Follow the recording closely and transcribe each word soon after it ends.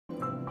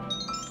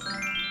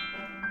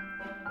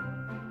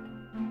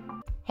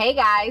Hey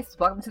guys,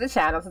 welcome to the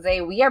channel. Today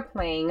we are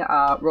playing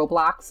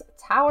Roblox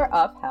Tower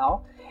of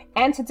Hell,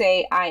 and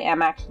today I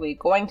am actually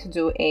going to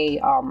do a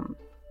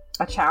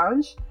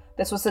challenge.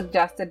 This was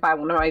suggested by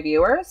one of my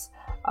viewers.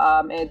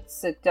 It's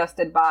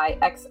suggested by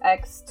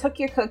XX Took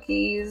Your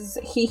Cookies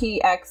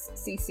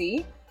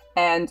XCC,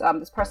 and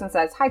this person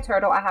says, "Hi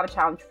Turtle, I have a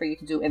challenge for you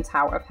to do in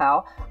Tower of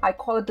Hell. I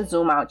call it the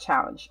Zoom Out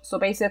Challenge. So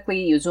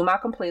basically, you zoom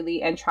out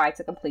completely and try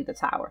to complete the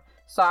tower.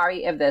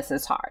 Sorry if this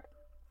is hard."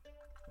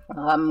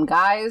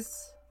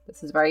 Guys,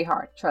 this is very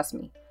hard, trust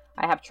me.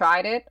 I have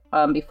tried it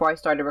before I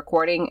started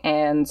recording,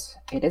 and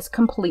it is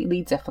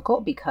completely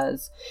difficult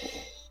because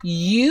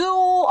you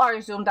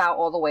are zoomed out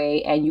all the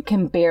way and you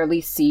can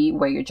barely see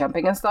where you're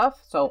jumping and stuff.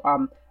 So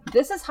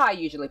this is how I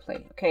usually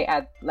play, okay?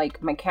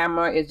 Like my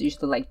camera is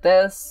usually like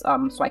this,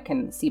 so I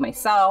can see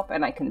myself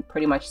and I can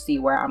pretty much see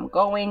where I'm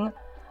going.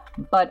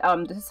 But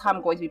this is how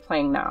I'm going to be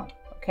playing now,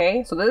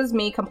 okay? So this is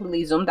me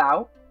completely zoomed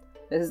out.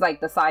 This is like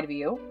the side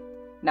view.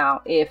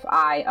 Now, if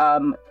I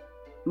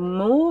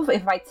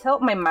if I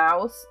tilt my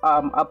mouse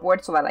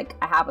upward so that like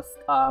I have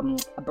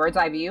a bird's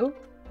eye view,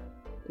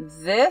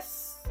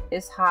 this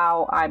is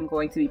how I'm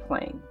going to be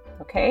playing,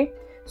 okay?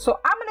 So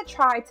I'm gonna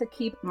try to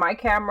keep my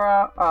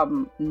camera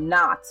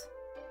not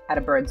at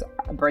a bird's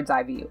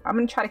eye view. I'm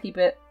gonna try to keep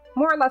it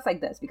more or less like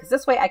this because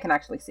this way I can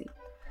actually see.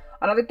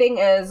 Another thing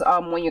is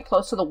when you're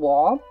close to the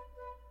wall,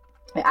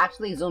 it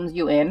actually zooms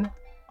you in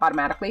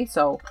automatically.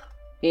 So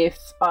if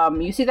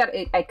you see that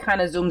it kind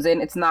of zooms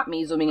in, it's not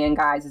me zooming in,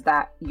 guys, is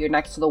that you're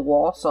next to the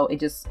wall, so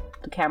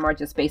the camera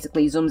just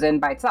basically zooms in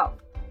by itself.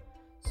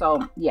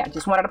 So yeah,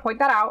 just wanted to point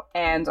that out.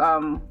 And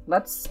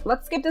let's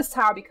skip this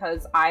tower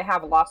because I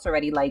have lost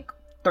already like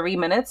 3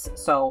 minutes,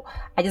 so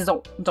I just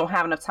don't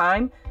have enough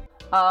time.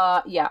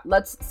 Yeah,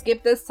 let's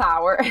skip this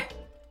tower.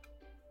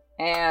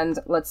 And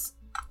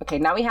okay,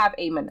 now we have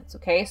 8 minutes.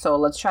 Okay, so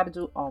let's try to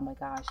do, oh my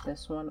gosh,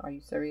 this one, are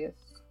you serious?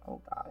 Oh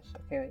gosh,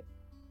 okay, wait.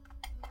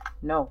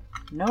 No,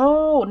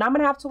 now I'm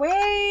gonna have to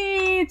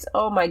wait.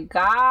 Oh my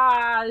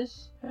gosh.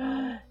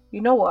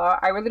 You know what?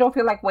 I really don't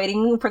feel like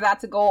waiting for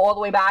that to go all the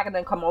way back and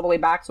then come all the way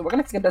back. So we're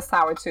gonna skip this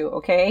tower too,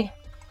 okay?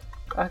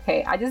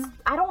 Okay, I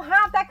don't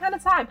have that kind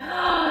of time.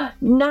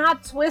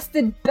 Not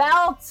Twisted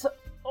Belt.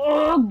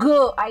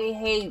 Ugh, I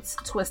hate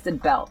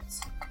Twisted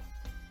Belt.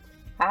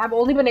 I have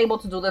only been able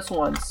to do this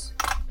once.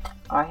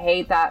 I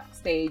hate that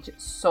stage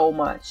so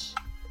much.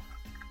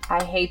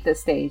 I hate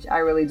this stage. I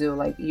really do.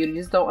 Like, you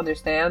just don't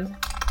understand.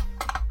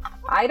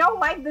 I don't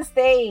like the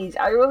stage.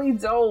 I really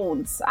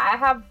don't. I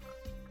have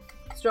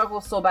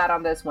struggled so bad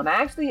on this one. I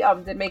actually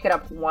did make it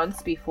up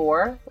once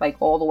before, like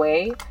all the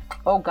way.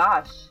 Oh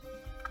gosh.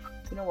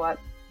 You know what?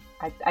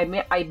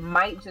 I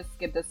might just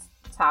skip this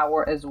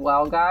tower as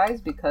well, guys,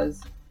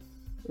 because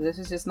this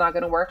is just not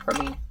gonna work for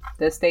me.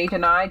 This stage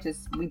and I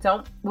we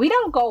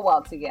don't go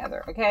well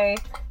together, okay?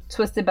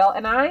 Twisted Belt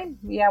and I,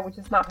 yeah, we're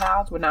just not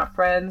pals. We're not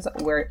friends.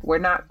 We're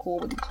not cool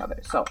with each other.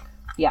 So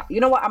yeah, you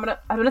know what? I'm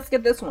gonna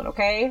skip this one,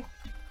 okay?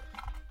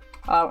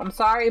 I'm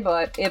sorry,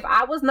 but if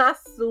I was not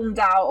zoomed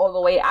out all the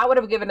way, I would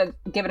have given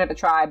it a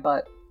try.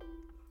 But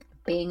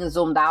being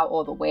zoomed out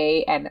all the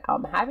way and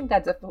having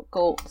that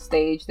difficult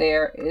stage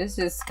there is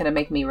just gonna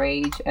make me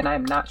rage, and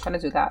I'm not trying to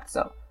do that.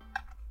 So,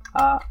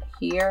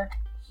 here.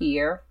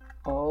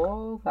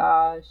 Oh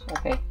gosh.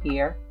 Okay,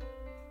 here.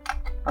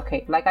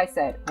 Okay, like I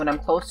said, when I'm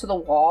close to the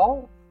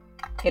wall,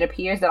 it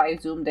appears that I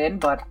zoomed in,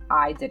 but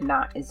I did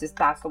not. It's just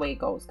that's the way it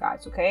goes,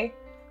 guys. Okay,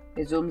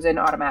 it zooms in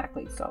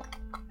automatically. So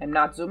I'm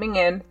not zooming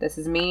in. This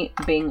is me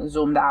being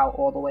zoomed out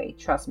all the way.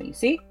 Trust me.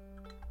 See?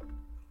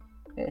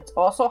 It's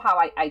also how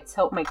I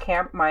tilt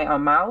my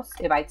mouse.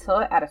 If I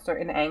tilt it at a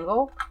certain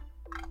angle,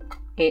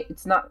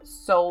 it's not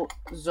so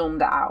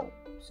zoomed out.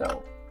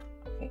 So,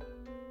 okay.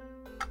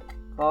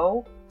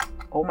 Go.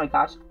 Oh my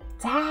gosh.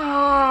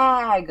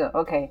 Tag!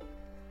 Okay.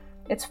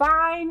 It's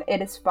fine.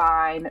 It is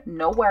fine.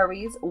 No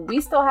worries.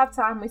 We still have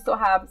time. We still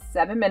have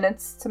 7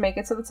 minutes to make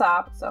it to the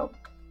top. So,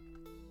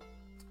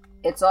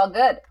 it's all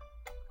good.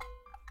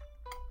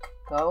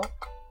 Go,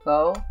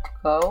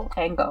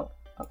 and go.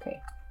 Okay.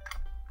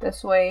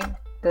 This way.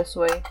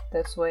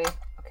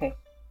 Okay.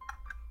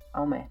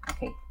 Oh man.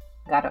 Okay.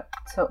 Gotta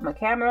tilt my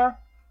camera,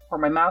 or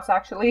my mouse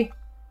actually.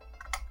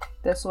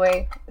 This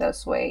way.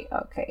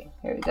 Okay.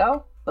 Here we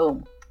go.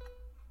 Boom.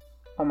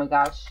 Oh my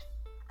gosh.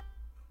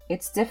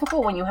 It's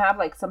difficult when you have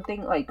like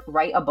something like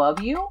right above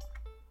you.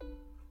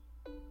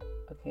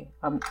 Okay.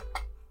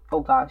 Oh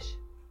gosh.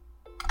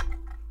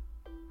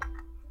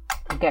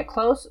 Get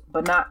close,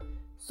 but not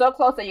so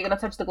close that you're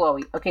gonna touch the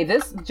glowy. Okay,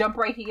 this jump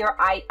right here,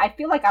 I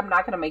feel like I'm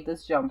not gonna make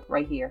this jump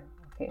right here.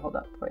 Okay, hold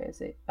up. Where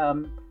is it? I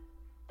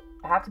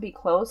have to be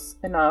close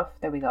enough.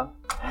 There we go.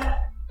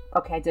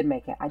 Okay, I did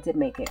make it.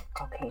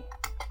 Okay.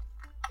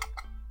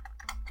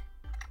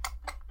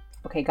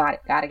 Okay, got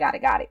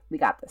it. We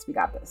got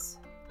this.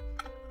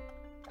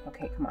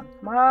 Okay, come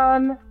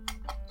on.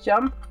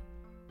 Jump.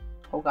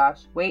 Oh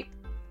gosh, wait.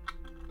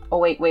 Oh,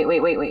 wait.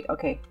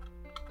 Okay.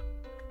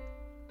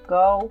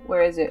 Go.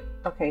 Where is it?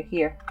 Okay,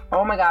 here.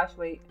 Oh my gosh,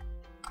 wait.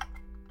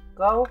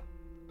 Go.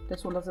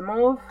 This one doesn't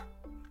move.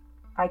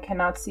 I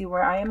cannot see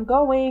where I am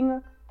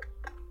going.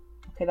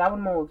 Okay, that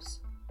one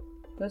moves.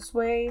 This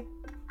way.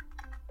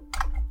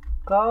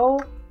 Go.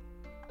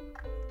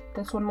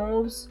 This one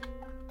moves.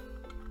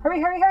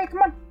 Hurry, hurry, hurry,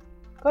 come on.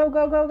 Go,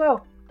 go, go,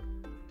 go.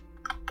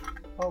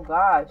 Oh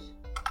gosh.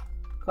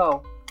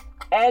 Go.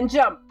 And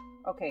jump.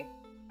 Okay.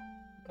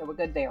 Okay, we're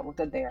good there. We're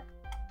good there.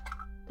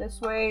 This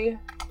way.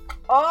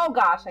 Oh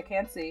gosh, I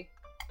can't see.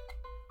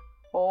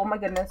 Oh my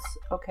goodness.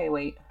 Okay,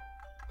 wait.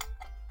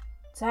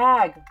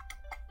 Tag.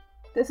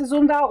 This is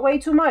zoomed out way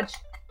too much.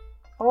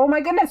 Oh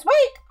my goodness,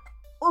 wait!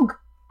 Oog.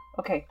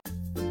 Okay.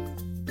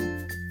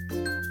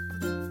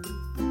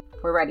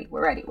 We're ready,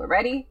 we're ready, we're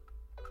ready.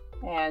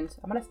 And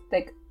I'm gonna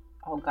stick,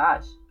 oh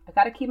gosh. I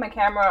gotta keep my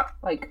camera,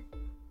 like,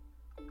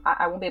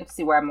 I won't be able to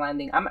see where I'm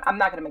landing. I'm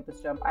not gonna make this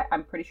jump.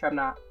 I'm pretty sure I'm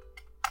not.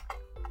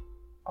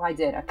 Oh, I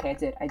did, okay,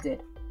 I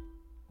did.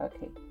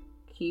 Okay,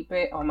 keep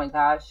it, oh my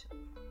gosh.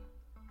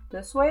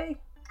 This way?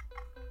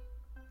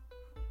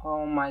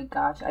 Oh my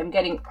gosh, I'm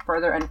getting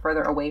further and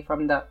further away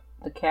from the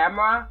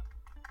camera.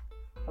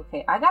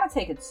 Okay, I gotta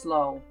take it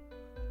slow.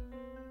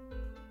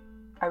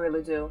 I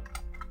really do.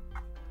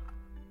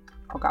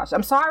 Oh gosh,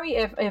 I'm sorry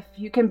if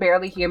you can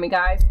barely hear me,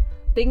 guys.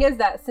 Thing is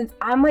that since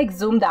I'm like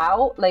zoomed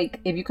out, like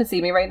if you can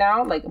see me right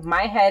now, like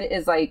my head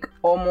is like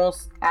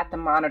almost at the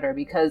monitor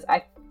because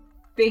I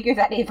figured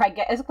that if I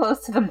get as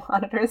close to the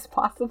monitor as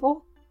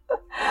possible,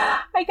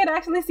 I can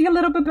actually see a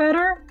little bit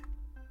better.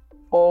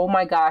 Oh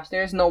my gosh,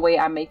 there's no way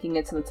I'm making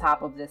it to the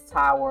top of this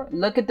tower.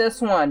 Look at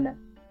this one.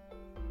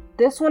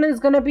 This one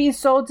is gonna be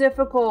so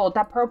difficult.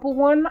 That purple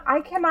one,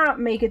 I cannot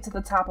make it to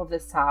the top of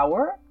this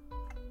tower.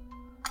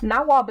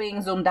 Not while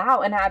being zoomed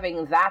out and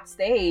having that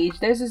stage.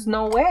 There's just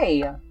no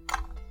way.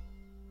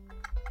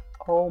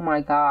 Oh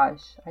my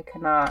gosh, I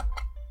cannot.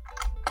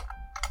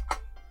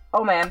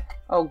 Oh man,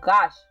 oh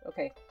gosh,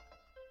 okay.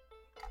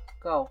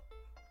 Go.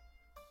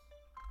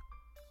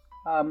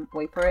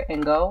 Wait for it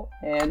and go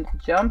and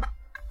jump.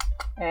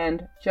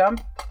 And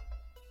jump.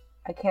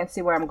 I can't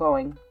see where I'm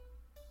going.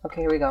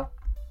 Okay, here we go.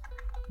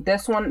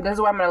 This is where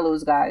I'm gonna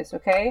lose, guys,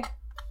 okay?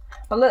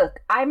 But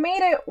look, I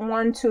made it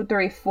 1, 2,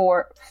 3,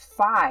 4,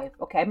 5.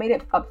 Okay, I made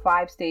it up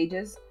 5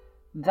 stages.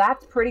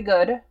 That's pretty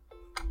good.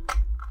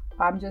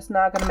 I'm just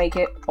not gonna make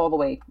it all the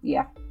way.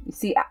 Yeah. You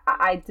see,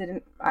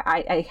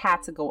 I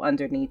had to go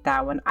underneath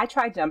that one. I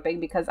tried jumping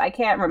because I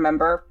can't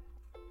remember.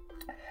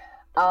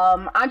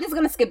 I'm just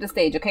gonna skip the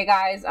stage, okay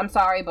guys? I'm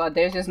sorry, but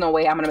there's just no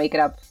way I'm gonna make it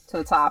up to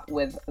the top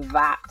with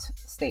that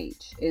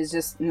stage. It's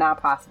just not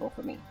possible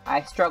for me.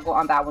 I struggle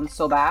on that one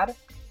so bad.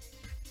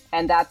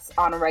 And that's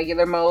on a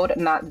regular mode,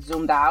 not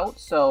zoomed out.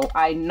 So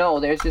I know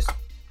there's just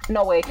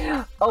no way.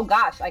 Oh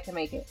gosh, I can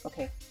make it.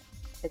 Okay,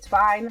 it's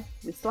fine.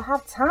 We still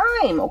have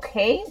time,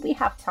 okay? We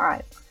have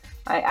time.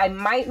 I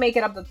might make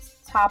it up the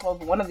top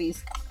of one of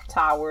these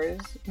towers,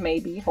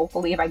 maybe.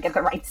 Hopefully, if I get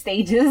the right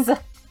stages.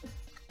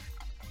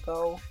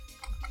 Go.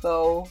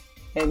 Go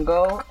and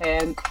go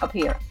and up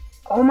here.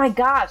 Oh my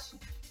gosh.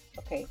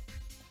 Okay.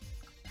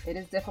 It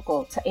is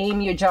difficult to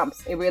aim your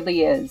jumps. It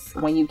really is.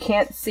 When you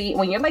can't see,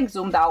 when you're like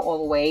zoomed out all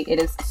the way,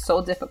 it is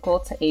so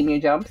difficult to aim your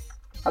jumps.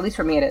 At least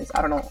for me it is. I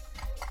don't know.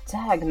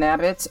 Dag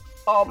nabbits.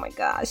 Oh my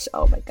gosh.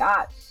 Oh my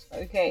gosh.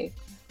 Okay.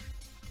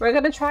 We're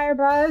gonna try our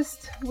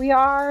best. We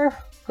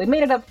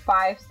made it up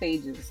 5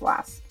 stages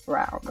last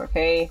round,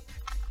 okay?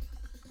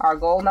 Our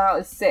goal now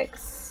is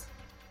 6.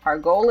 Our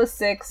goal is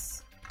 6.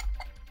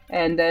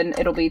 And then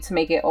it'll be to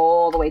make it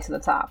all the way to the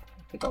top.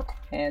 Okay, go.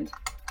 And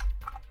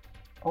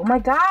oh my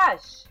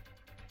gosh!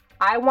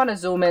 I want to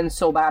zoom in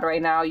so bad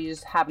right now. You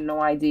just have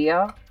no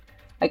idea.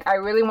 Like, I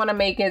really want to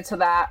make it to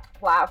that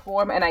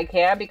platform, and I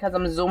can't because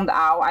I'm zoomed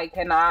out. I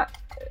cannot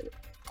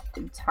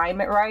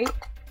time it right.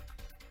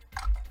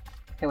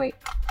 Okay, wait.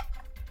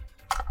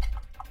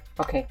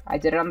 Okay, I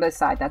did it on this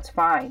side. That's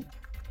fine.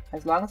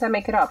 As long as I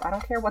make it up. I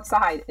don't care what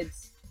side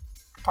it's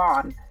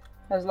on.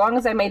 As long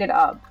as I made it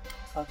up.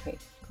 Okay.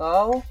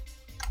 Go.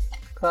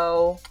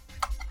 Go.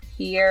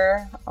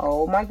 Here.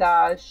 Oh my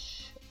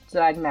gosh.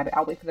 Dagnabbit.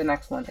 I'll wait for the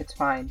next one. It's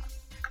fine.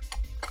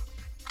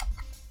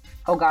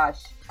 Oh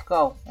gosh.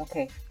 Go.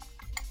 Okay.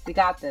 We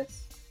got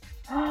this.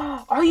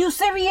 Are you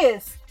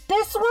serious?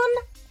 This one?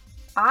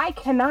 I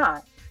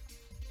cannot.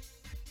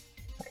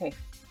 Okay.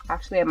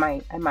 Actually, I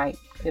might.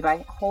 If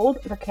I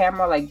hold the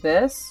camera like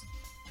this.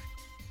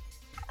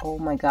 Oh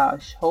my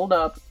gosh. Hold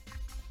up.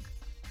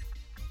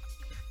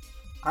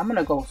 I'm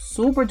gonna go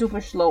super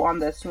duper slow on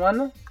this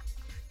one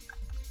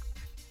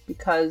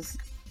because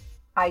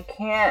I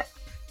can't,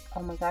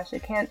 oh my gosh, I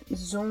can't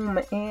zoom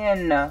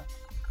in.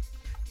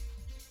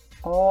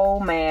 Oh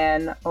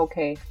man,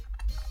 okay.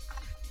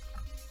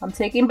 I'm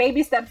taking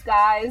baby steps,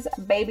 guys,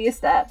 baby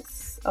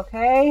steps,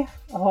 okay?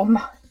 Oh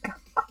my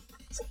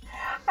gosh.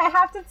 I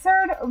have to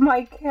turn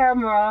my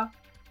camera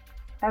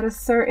at a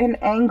certain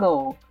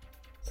angle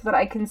so that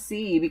I can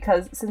see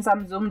because since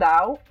I'm zoomed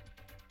out,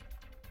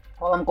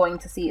 all I'm going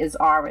to see is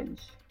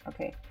orange.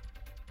 Okay.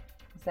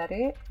 Is that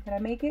it? Did I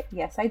make it?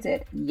 Yes, I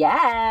did.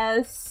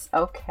 Yes!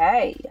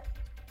 Okay.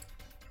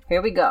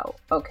 Here we go.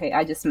 Okay,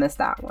 I just missed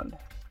that one.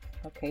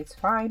 Okay, it's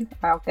fine.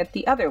 I'll get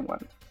the other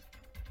one.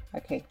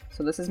 Okay,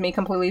 so this is me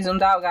completely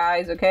zoomed out,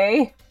 guys,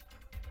 okay?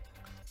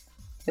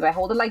 If I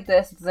hold it like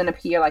this, it doesn't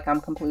appear like I'm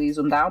completely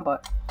zoomed out,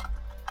 but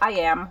I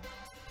am.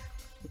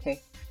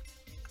 Okay.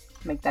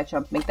 Make that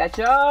jump. Make that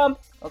jump!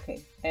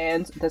 Okay,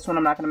 and this one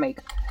I'm not gonna make.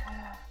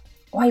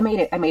 Oh, I made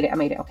it. I made it. I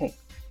made it. Okay.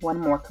 One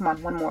more. Come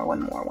on. One more.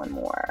 One more. One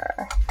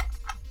more.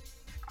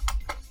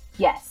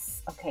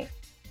 Yes. Okay.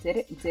 Did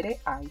it. Did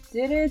it. I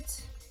did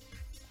it.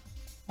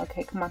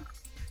 Okay, come on.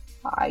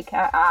 I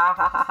can't.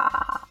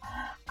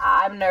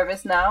 I'm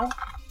nervous now.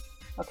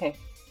 Okay.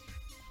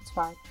 It's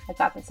fine. I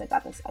got this. I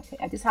got this. Okay.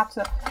 I just have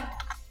to.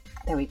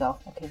 There we go.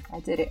 Okay. I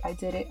did it. I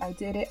did it. I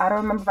did it. I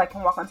don't remember if I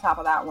can walk on top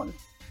of that one.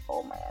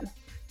 Oh, man.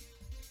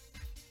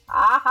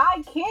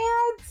 I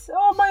can't.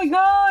 Oh, my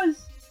gosh.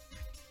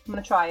 I'm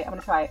gonna try it. I'm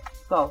gonna try it.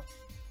 Go.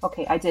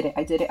 Okay, I did it.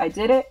 I did it. I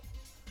did it.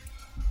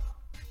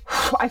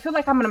 I feel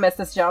like I'm gonna miss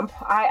this jump.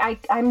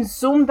 I'm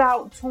zoomed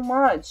out too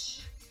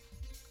much.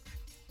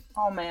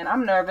 Oh man,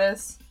 I'm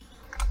nervous.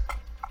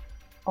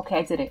 Okay,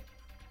 I did it.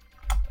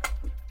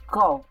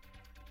 Go.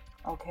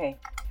 Okay.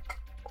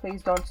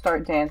 Please don't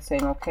start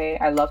dancing, okay?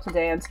 I love to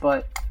dance,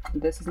 but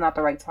this is not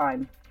the right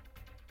time.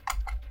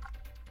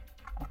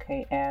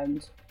 Okay,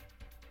 and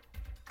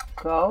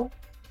go.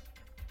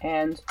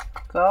 And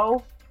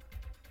go.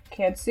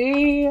 Can't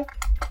see.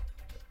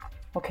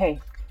 Okay.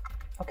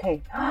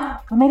 Okay.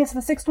 We made it to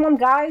the 6th one,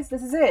 guys.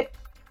 This is it.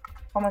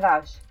 Oh my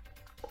gosh.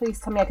 Please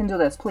tell me I can do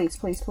this. Please,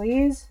 please,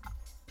 please.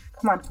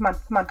 Come on, come on,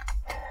 come on.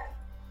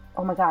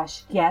 Oh my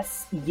gosh.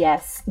 Yes,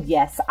 yes,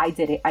 yes. I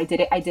did it. I did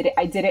it. I did it.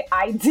 I did it.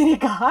 I did it,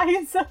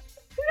 guys.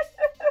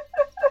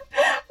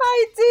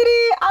 I did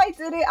it. I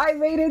did it. I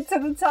made it to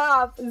the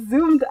top.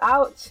 Zoomed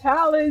out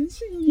challenge.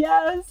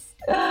 Yes.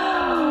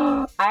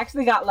 I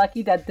actually got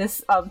lucky that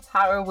this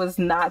tower was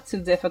not too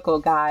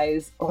difficult,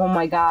 guys. Oh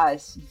my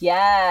gosh.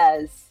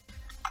 Yes.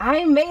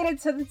 I made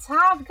it to the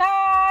top,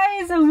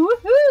 guys.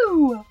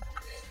 Woohoo.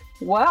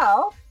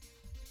 Well,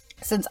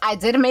 since I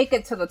did make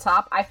it to the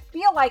top, I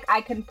feel like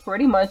I can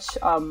pretty much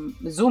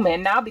zoom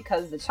in now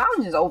because the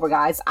challenge is over,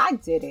 guys. I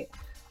did it.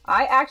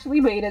 I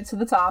actually made it to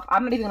the top.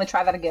 I'm not even going to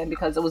try that again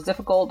because it was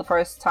difficult the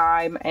first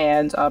time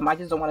and I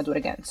just don't want to do it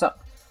again. So,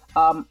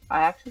 I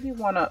actually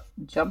want to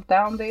jump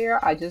down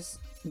there. I just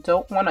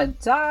don't want to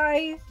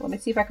die. Let me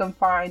see if I can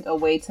find a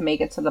way to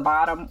make it to the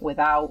bottom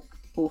without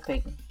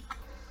boofing.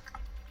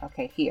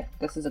 Okay, here.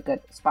 This is a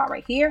good spot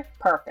right here.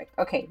 Perfect.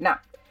 Okay, now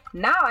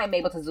I'm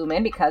able to zoom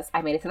in because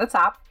I made it to the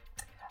top.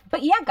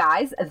 But yeah,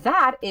 guys,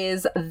 that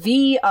is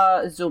the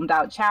zoomed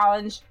out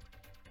challenge.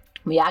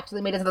 We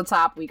actually made it to the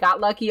top. We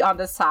got lucky on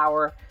this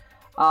tower.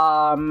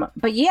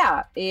 But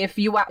yeah, if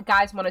you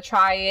guys want to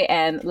try it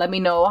and let me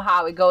know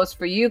how it goes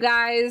for you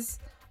guys,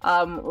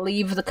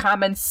 leave the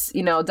comments,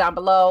 down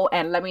below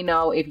and let me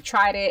know if you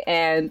tried it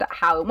and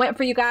how it went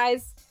for you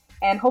guys.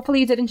 And hopefully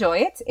you did enjoy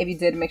it. If you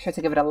did, make sure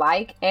to give it a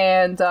like.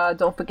 And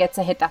don't forget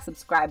to hit that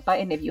subscribe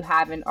button if you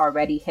haven't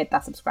already hit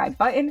that subscribe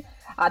button.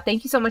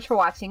 Thank you so much for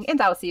watching, and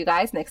I will see you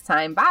guys next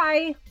time.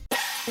 Bye!